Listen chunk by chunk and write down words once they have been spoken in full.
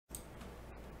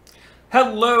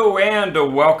Hello and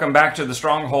welcome back to the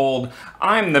Stronghold.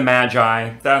 I'm the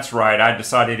Magi. That's right, I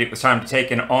decided it was time to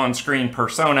take an on-screen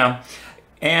persona.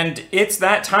 And it's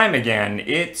that time again.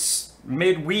 It's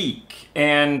midweek,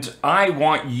 and I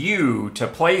want you to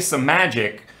play some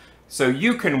Magic so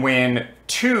you can win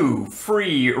 2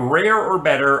 free rare or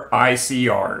better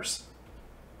ICRs.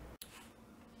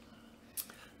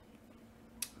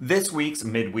 This week's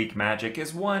midweek Magic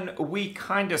is one we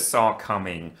kinda saw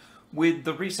coming. With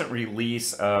the recent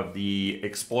release of the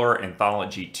Explorer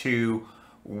Anthology 2,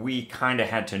 we kind of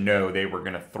had to know they were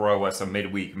going to throw us a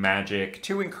midweek Magic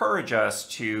to encourage us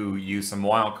to use some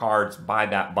wildcards, buy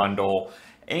that bundle,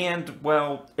 and,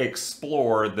 well,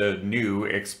 explore the new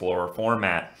Explorer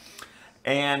format.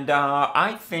 And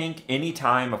I think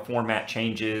anytime a format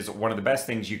changes, one of the best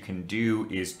things you can do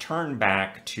is turn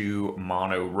back to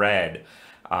mono red.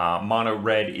 Mono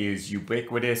red is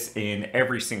ubiquitous in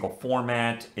every single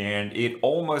format, and it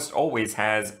almost always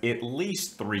has at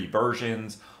least 3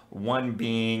 versions, one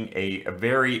being a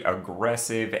very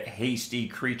aggressive, hasty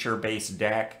creature-based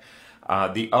deck,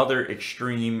 the other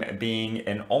extreme being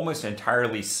an almost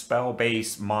entirely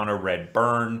spell-based mono red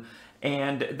burn,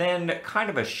 and then kind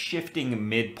of a shifting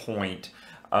midpoint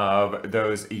of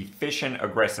those efficient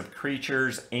aggressive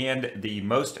creatures and the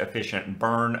most efficient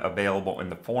burn available in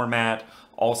the format,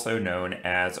 also known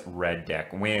as red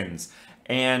deck wins.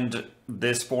 And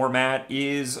this format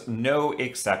is no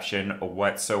exception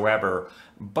whatsoever,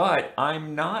 but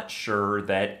I'm not sure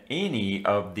that any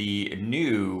of the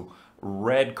new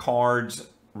red cards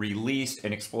released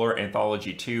in Explorer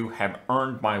Anthology 2 have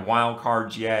earned my wild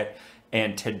cards yet.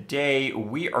 And today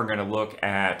we are going to look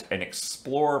at an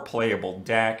Explorer playable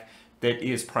deck that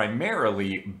is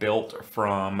primarily built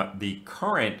from the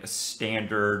current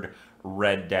standard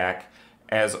red deck,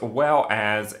 as well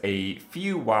as a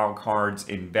few wildcards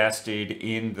invested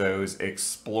in those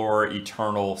Explorer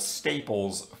Eternal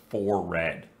staples for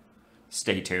red.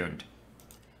 Stay tuned.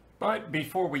 But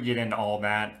before we get into all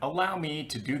that, allow me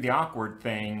to do the awkward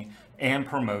thing and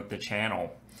promote the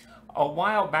channel. A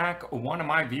while back, one of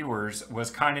my viewers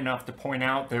was kind enough to point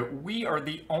out that we are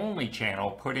the only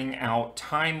channel putting out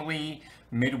timely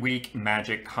midweek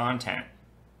Magic content.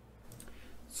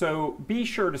 So be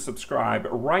sure to subscribe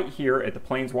right here at the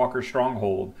Planeswalker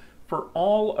Stronghold for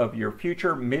all of your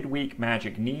future midweek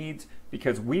Magic needs,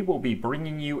 because we will be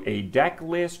bringing you a deck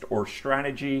list or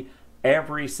strategy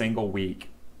every single week.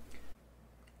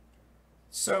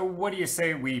 So what do you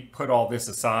say we put all this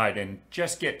aside and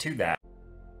just get to that?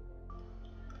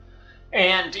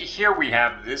 And here we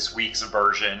have this week's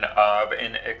version of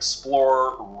an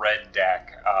Explorer red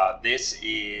deck. This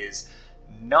is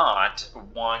not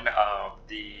one of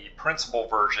the principal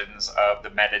versions of the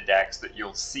meta decks that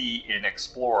you'll see in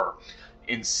Explorer.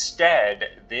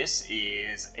 Instead, this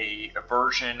is a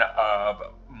version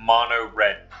of mono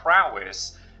red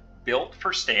Prowess built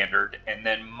for standard and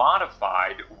then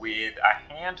modified with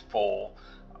a handful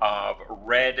of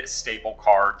red staple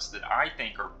cards that I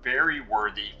think are very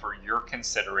worthy for your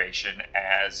consideration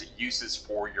as uses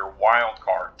for your wild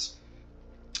cards.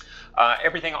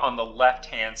 Everything on the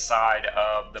left-hand side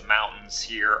of the mountains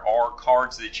here are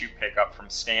cards that you pick up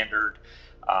from standard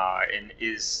and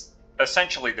is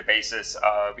essentially the basis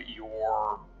of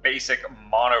your basic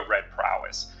mono red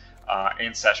Prowess.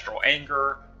 Ancestral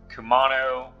Anger,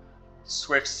 Kumano,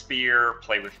 Swift Spear,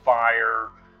 Play with Fire,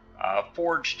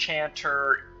 Forge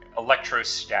Chanter,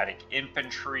 Electrostatic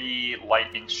Infantry,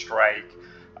 Lightning Strike,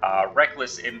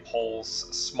 Reckless Impulse,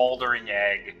 Smoldering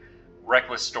Egg,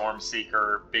 Reckless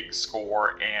Stormseeker, Big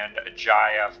Score, and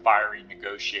Jaya Fiery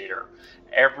Negotiator.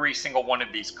 Every single one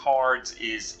of these cards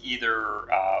is either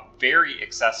very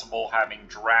accessible, having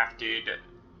drafted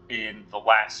in the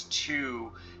last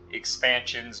 2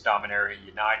 expansions, Dominaria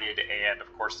United and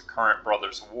of course the current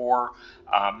Brothers of War.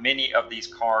 Many of these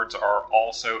cards are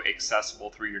also accessible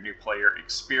through your new player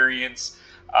experience.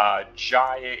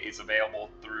 Jaya is available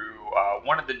through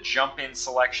one of the jump-in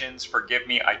selections. Forgive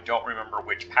me, I don't remember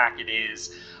which pack it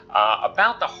is.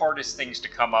 About the hardest things to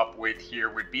come up with here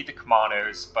would be the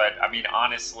Kumanos, but I mean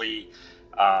honestly,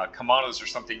 Kumanos are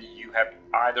something you have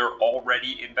either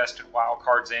already invested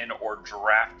wildcards in or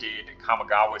drafted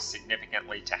Kamigawa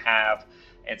significantly to have.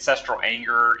 Ancestral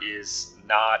Anger is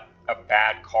not a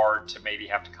bad card to maybe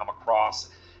have to come across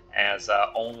as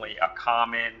only a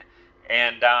common.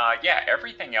 And yeah,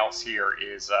 everything else here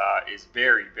is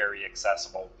very, very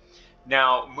accessible.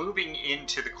 Now, moving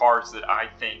into the cards that I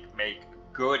think make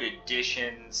good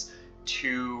additions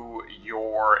to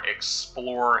your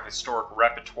Explorer historic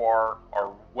repertoire,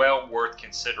 are well worth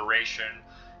consideration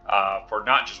for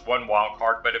not just one wild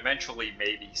card, but eventually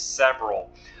maybe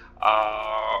several.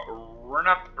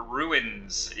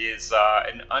 Ruins is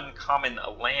an uncommon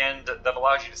land that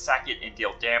allows you to sack it and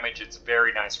deal damage. It's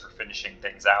very nice for finishing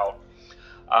things out.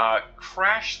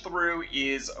 Crash Through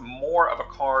is more of a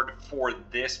card for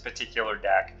this particular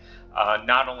deck.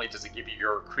 Not only does it give you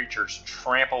your creatures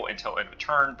trample until end of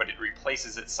turn, but it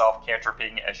replaces itself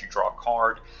cantripping as you draw a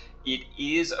card. It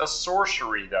is a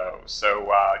sorcery though,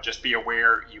 so just be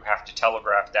aware you have to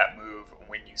telegraph that move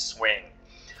when you swing.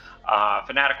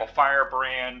 Fanatical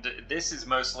Firebrand, this is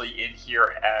mostly in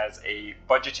here as a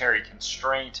budgetary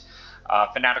constraint.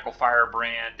 Fanatical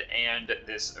Firebrand and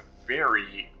this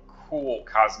very cool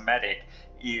cosmetic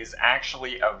is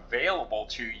actually available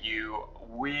to you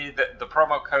with the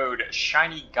promo code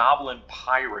Shiny Goblin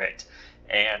Pirate.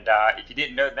 And if you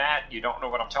didn't know that, you don't know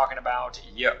what I'm talking about,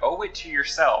 you owe it to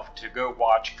yourself to go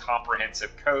watch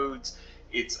Comprehensive Codes.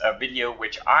 It's a video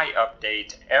which I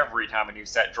update every time a new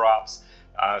set drops,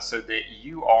 so that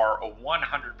you are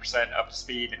 100% up to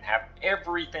speed and have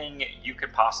everything you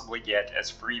could possibly get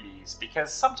as freebies,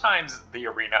 because sometimes the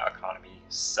arena economy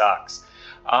sucks.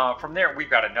 From there, we've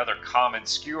got another common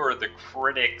skewer, the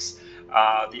Critics.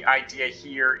 The idea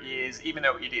here is, even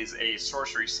though it is a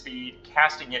sorcery speed,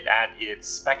 casting it at its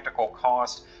spectacle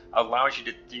cost allows you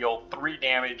to deal 3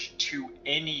 damage to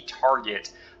any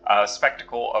target.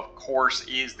 Spectacle, of course,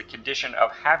 is the condition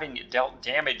of having dealt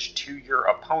damage to your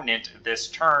opponent this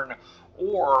turn,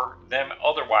 or them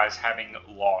otherwise having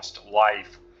lost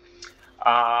life.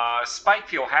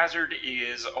 Spikefield Hazard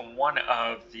is one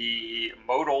of the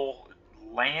modal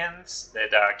lands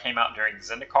that came out during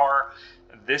Zendikar.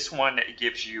 This one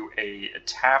gives you a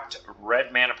tapped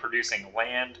red mana producing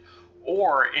land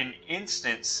or an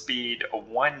instant speed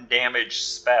 1 damage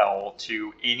spell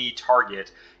to any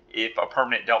target. If a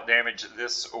permanent dealt damage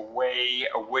this way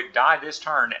would die this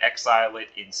turn, exile it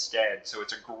instead. So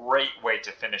it's a great way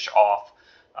to finish off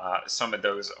some of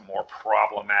those more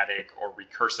problematic or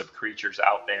recursive creatures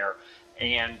out there.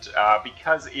 And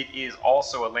because it is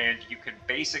also a land, you can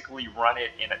basically run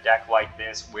it in a deck like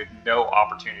this with no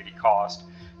opportunity cost,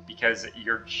 because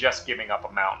you're just giving up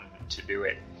a mountain to do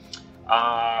it.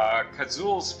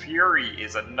 Kazul's Fury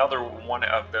is another one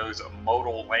of those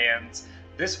modal lands.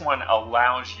 This one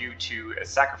allows you to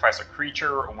sacrifice a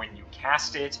creature when you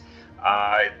cast it.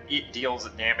 It deals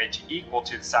damage equal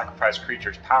to the sacrificed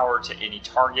creature's power to any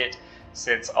target.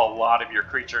 Since a lot of your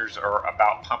creatures are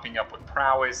about pumping up with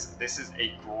Prowess, this is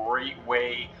a great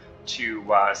way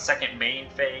to second main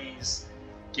phase,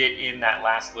 get in that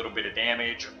last little bit of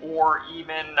damage, or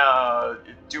even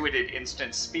do it at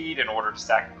instant speed in order to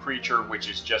sack a creature which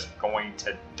is just going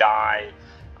to die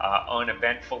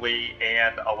uneventfully,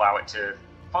 and allow it to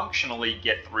functionally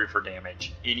get through for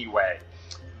damage anyway.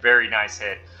 Very nice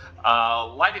hit.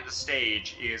 Light of the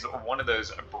Stage is one of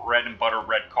those bread and butter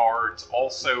red cards,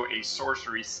 also a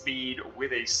sorcery speed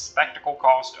with a spectacle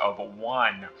cost of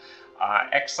 1.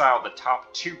 Exile the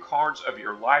top 2 cards of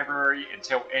your library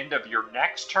until end of your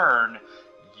next turn.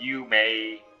 You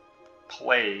may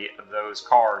play those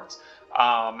cards.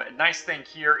 Nice thing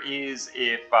here is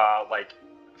if like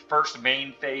first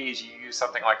main phase you use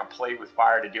something like a Play with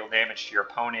Fire to deal damage to your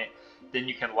opponent, then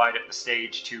you can light up the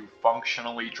stage to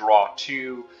functionally draw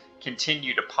 2,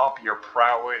 continue to pump your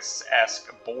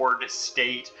Prowess-esque board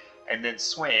state, and then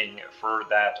swing for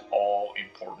that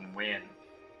all-important win.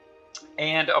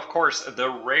 And of course, the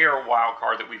rare wild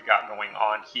card that we've got going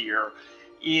on here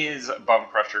is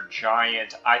Bonecrusher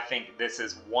Giant. I think this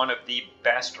is one of the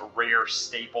best rare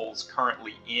staples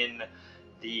currently in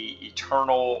the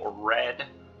Eternal Red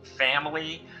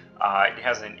family. It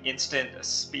has an instant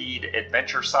speed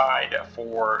adventure side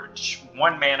for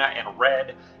 1 mana and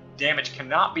red. Damage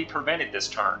cannot be prevented this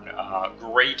turn.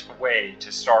 Great way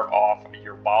to start off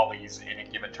your volleys in a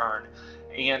given turn.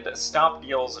 And Stomp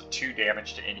deals 2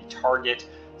 damage to any target.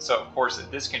 So of course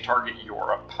this can target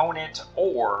your opponent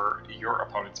or your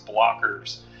opponent's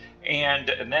blockers.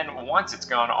 And then once it's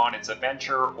gone on its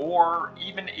adventure, or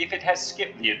even if it has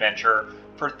skipped the adventure,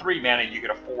 for 3 mana you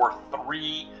get a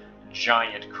 4/3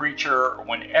 giant creature.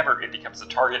 Whenever it becomes the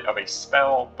target of a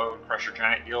spell, Bonecrusher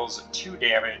Giant deals 2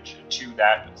 damage to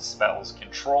that spell's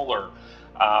controller.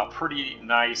 Pretty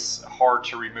nice, hard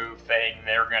to remove thing.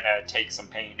 They're going to take some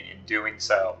pain in doing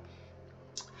so.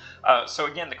 So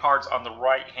again, the cards on the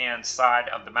right hand side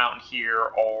of the mountain here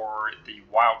are the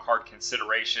wild card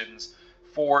considerations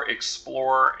for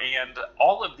Explorer, and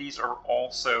all of these are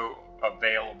also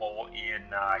available in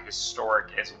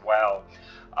Historic as well.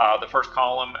 The first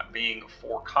column being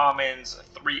 4 commons,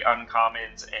 3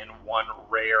 uncommons, and 1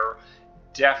 rare.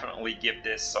 Definitely give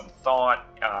this some thought,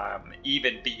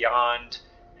 even beyond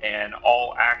an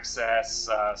all access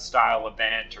style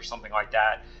event or something like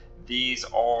that. these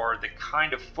are the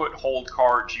kind of foothold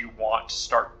cards you want to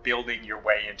start building your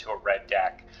way into a red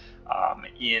deck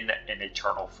in an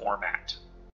Eternal format.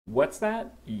 What's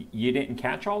that? You didn't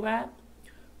catch all that?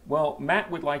 Well,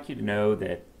 Matt would like you to know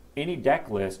that any deck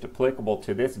list applicable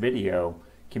to this video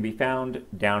can be found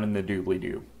down in the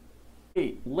doobly-doo.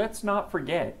 Hey, let's not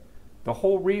forget, the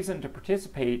whole reason to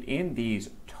participate in these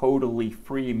totally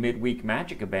free midweek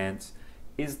Magic events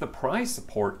is the prize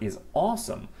support is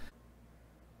awesome.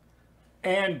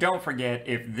 And don't forget,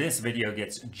 if this video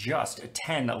gets just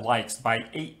 10 likes by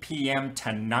 8 p.m.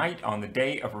 tonight on the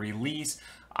day of release,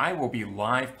 I will be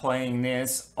live playing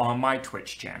this on my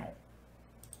Twitch channel.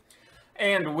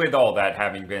 And with all that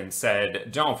having been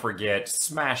said, don't forget,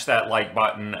 smash that like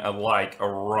button like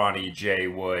Ronnie J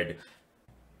would.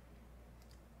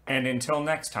 And until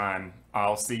next time,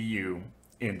 I'll see you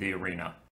in the arena.